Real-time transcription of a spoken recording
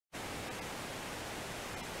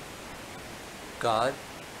God?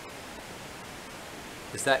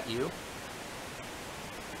 Is that you?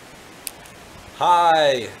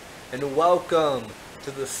 Hi, and welcome to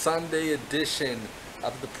the Sunday edition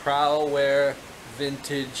of the Prowlware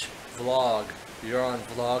Vintage vlog. You're on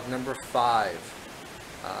vlog number 5.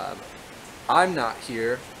 I'm not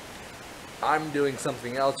here. I'm doing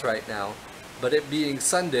something else right now. But it being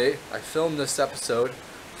Sunday, I filmed this episode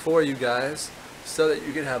for you guys so that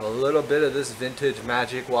you can have a little bit of this vintage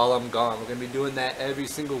magic while I'm gone. We're going to be doing that every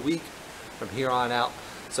single week from here on out.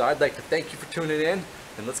 So I'd like to thank you for tuning in,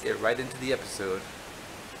 and let's get right into the episode.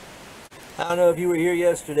 I don't know if you were here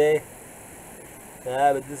yesterday,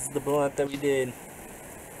 but this is the blunt that we did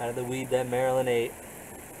out of the weed that Marilyn ate.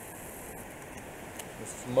 We'll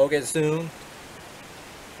smoke it soon.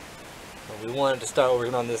 But we wanted to start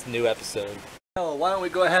working on this new episode. Well, why don't we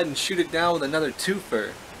go ahead and shoot it down with another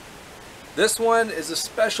twofer. This one is a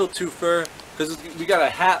special twofer because we got a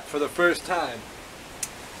hat for the first time.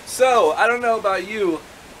 So, I don't know about you,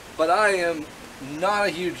 but I am not a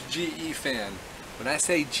huge GE fan. When I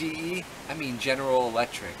say GE, I mean General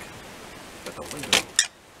Electric. Got the window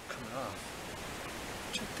coming off.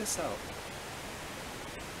 Check this out.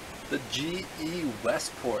 The GE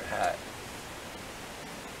Westport hat.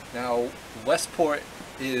 Now, Westport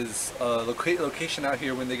is a location out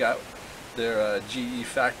here when they got their GE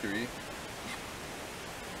factory.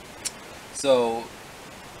 So,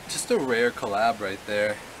 just a rare collab right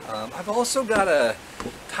there. I've also got a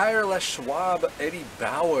Tire Les Schwab Eddie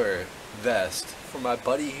Bauer vest for my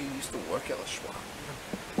buddy who used to work at Les Schwab.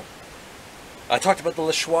 I talked about the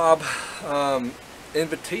Les Schwab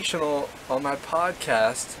Invitational on my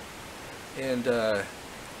podcast, and the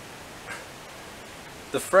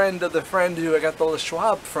friend of the friend who I got the Les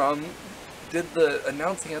Schwab from did the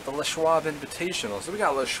announcing at the Les Schwab Invitational. So we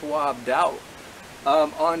got Les Schwab'd out.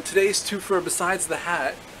 On today's twofer, besides the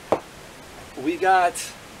hat, we got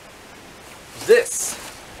this.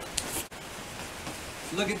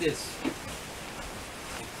 Look at this.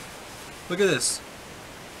 Look at this.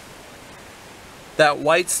 That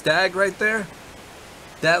white stag right there.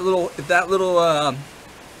 That little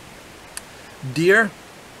deer.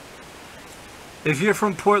 If you're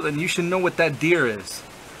from Portland, you should know what that deer is.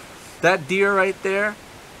 That deer right there,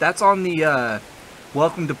 that's on the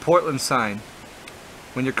Welcome to Portland sign.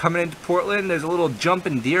 When you're coming into Portland, there's a little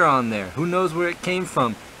jumping deer on there. Who knows where it came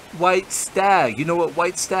from? White stag. You know what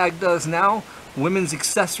White Stag does now? Women's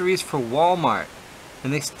accessories for Walmart.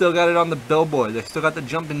 And they still got it on the billboard. They still got the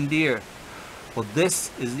jumping deer. Well,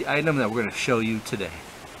 this is the item that we're going to show you today.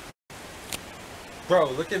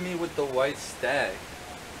 Bro, look at me with the white stag.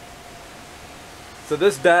 So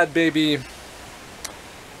this bad baby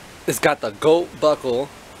has got the goat buckle.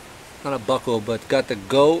 Not a buckle, but got the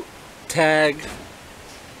goat tag.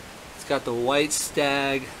 It's got the white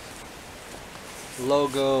stag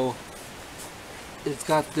logo. It's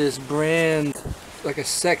got this brand, like a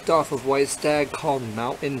sect off of white stag, called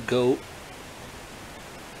Mountain Goat.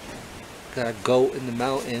 Got a goat in the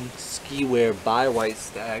mountain. Skiwear by White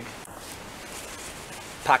Stag.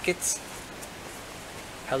 Pockets.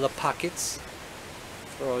 Hella pockets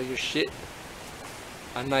for all your shit.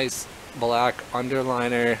 A nice black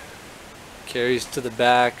underliner. Carries to the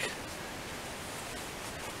back.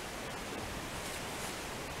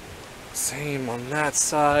 Same on that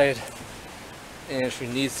side. And if you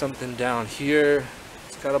need something down here,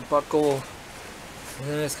 it's got a buckle. And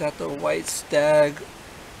then it's got the white stag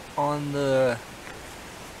on the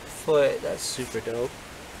foot. That's super dope.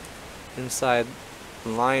 Inside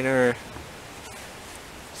liner.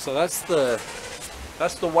 So that's the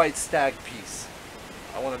white stag piece.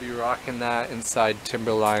 I want to be rocking that inside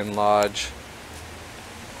Timberline Lodge.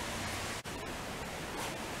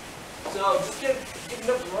 So just get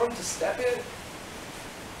enough room to step in.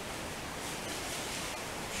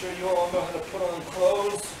 I'm sure you all know how to put on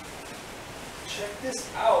clothes. Check this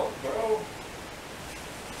out, bro.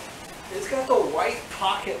 It's got the white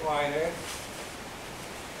pocket liner.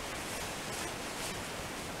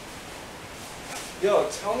 Yo,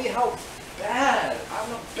 tell me how bad.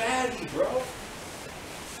 I'm a baddie, bro.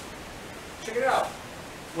 Check it out.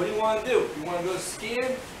 What do you want to do? You want to go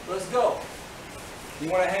skiing? Let's go. You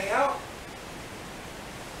want to hang out?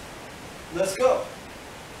 Let's go.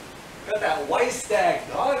 Got that white stag,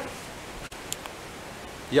 dog.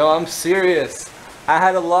 Yo, I'm serious. I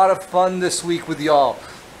had a lot of fun this week with y'all.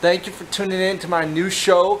 Thank you for tuning in to my new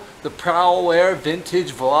show, the Prowlware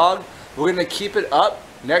Vintage Vlog. We're going to keep it up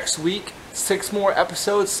next week. 6 more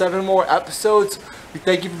episodes, 7 more episodes. We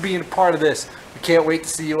thank you for being a part of this. We can't wait to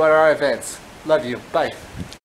see you at our events. Love you. Bye.